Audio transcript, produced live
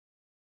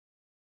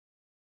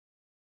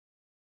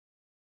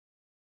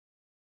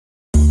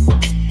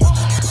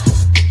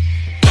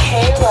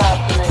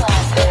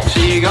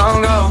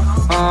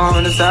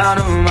on the sound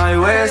of my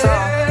whistle,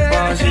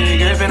 while she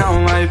gripping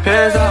on my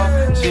pistol.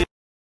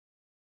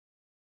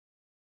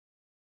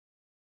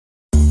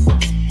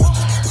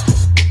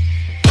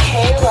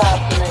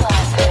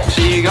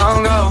 She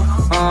gon' go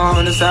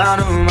on the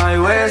sound of my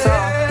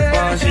whistle,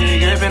 while she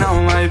gripping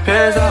on my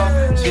pistol.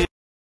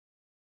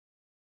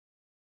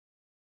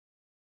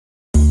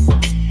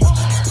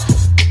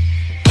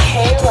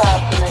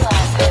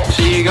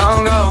 She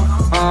gon' go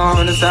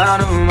on the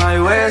sound of my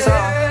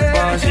whistle,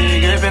 while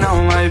she gripping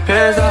on my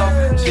pistol.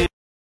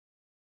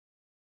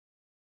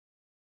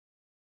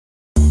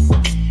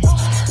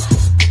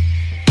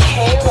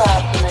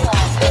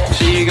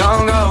 She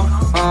gon' go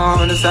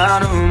on the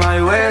sound of my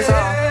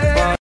whistle.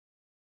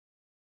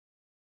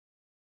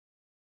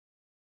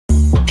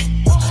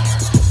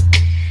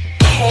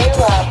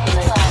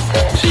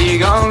 She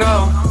gon' go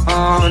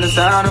on the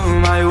sound of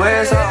my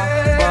whistle,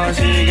 while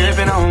she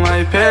gripping on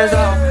my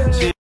pistol.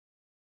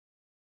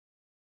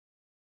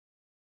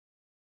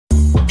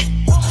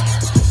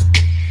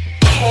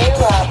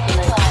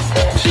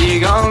 She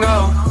gon' go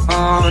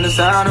on the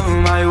sound of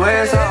my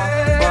whistle,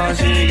 while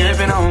she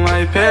gripping on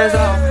my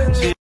pistol.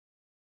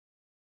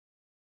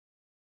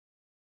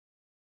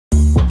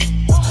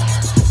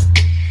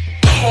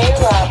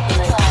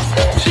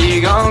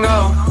 She gon' go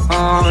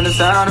on the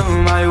sound of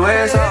my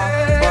whistle,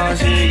 while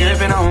she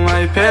gripping on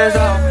my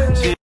pistol.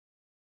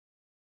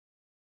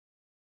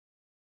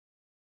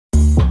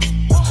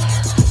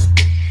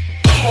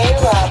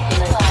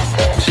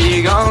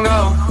 She gon' go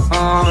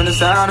on the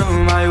sound of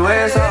my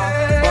whistle,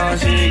 while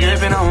she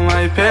gripping on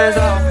my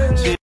pistol.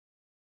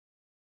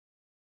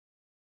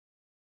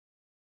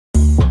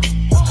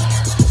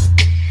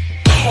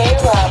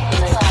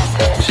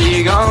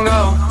 She gon'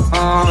 go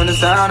on the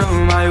sound of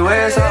my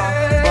whistle,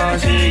 while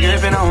she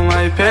gripping on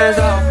my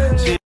pistol.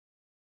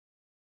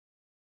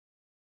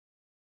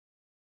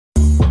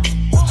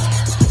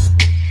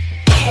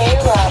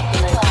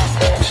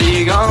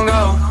 She gon'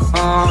 go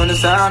on the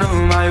sound of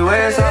my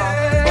whistle,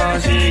 while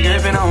she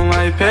gripping on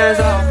my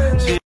pistol.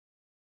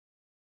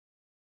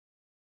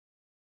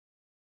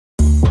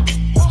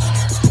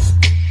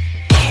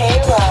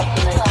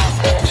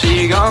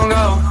 She gon'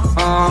 go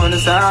on the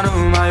sound of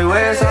my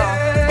whistle,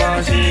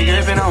 while she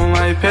gripping on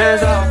my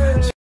pistol.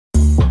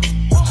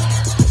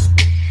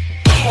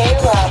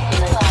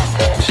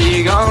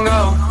 She gon'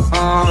 go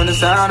on the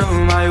sound of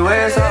my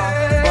whistle,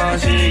 while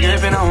she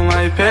gripping on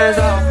my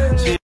pistol.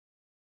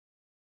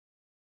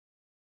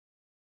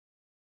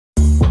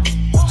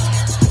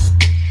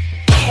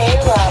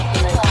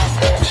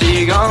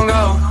 She gon'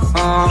 go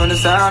on the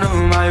sound of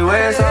my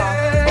whistle,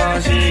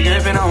 while she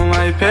gripping on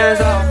my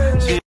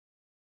pistol.